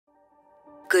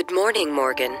Good morning,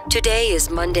 Morgan. Today is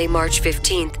Monday, March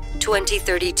 15th,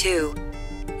 2032.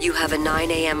 You have a 9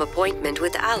 a.m. appointment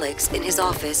with Alex in his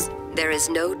office. There is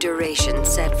no duration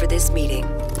set for this meeting.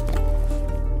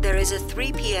 There is a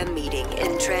 3 p.m. meeting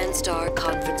in TranStar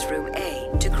Conference Room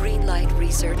A to greenlight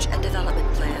research and development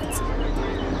plans.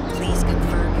 Please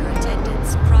confirm your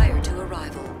attendance prior to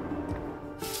arrival.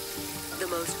 The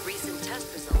most recent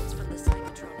test results from the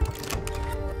psychotronic...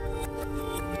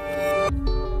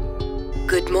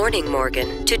 Good morning,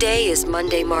 Morgan. Today is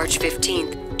Monday, March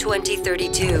 15th,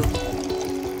 2032.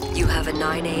 You have a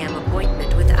 9 a.m.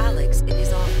 appointment with Alex in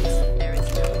his office. There is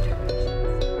no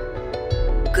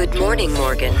duration. Good morning,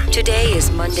 Morgan. Today is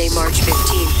Monday, March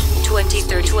 15th,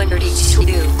 2032.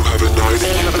 You have a 9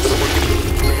 a.m.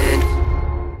 appointment.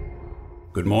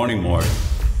 Good morning, Morgan.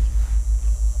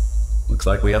 Looks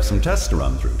like we have some tests to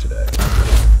run through today.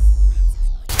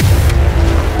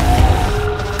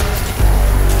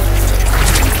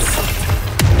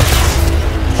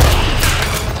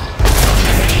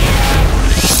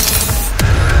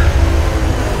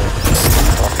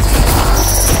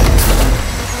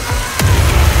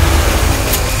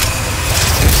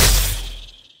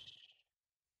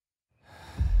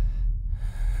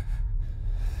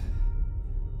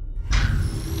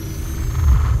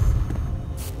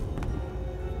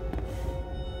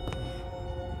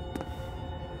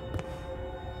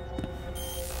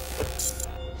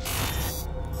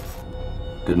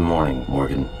 Good morning,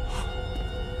 Morgan.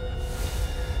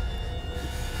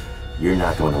 You're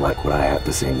not going to like what I have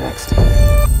to say next.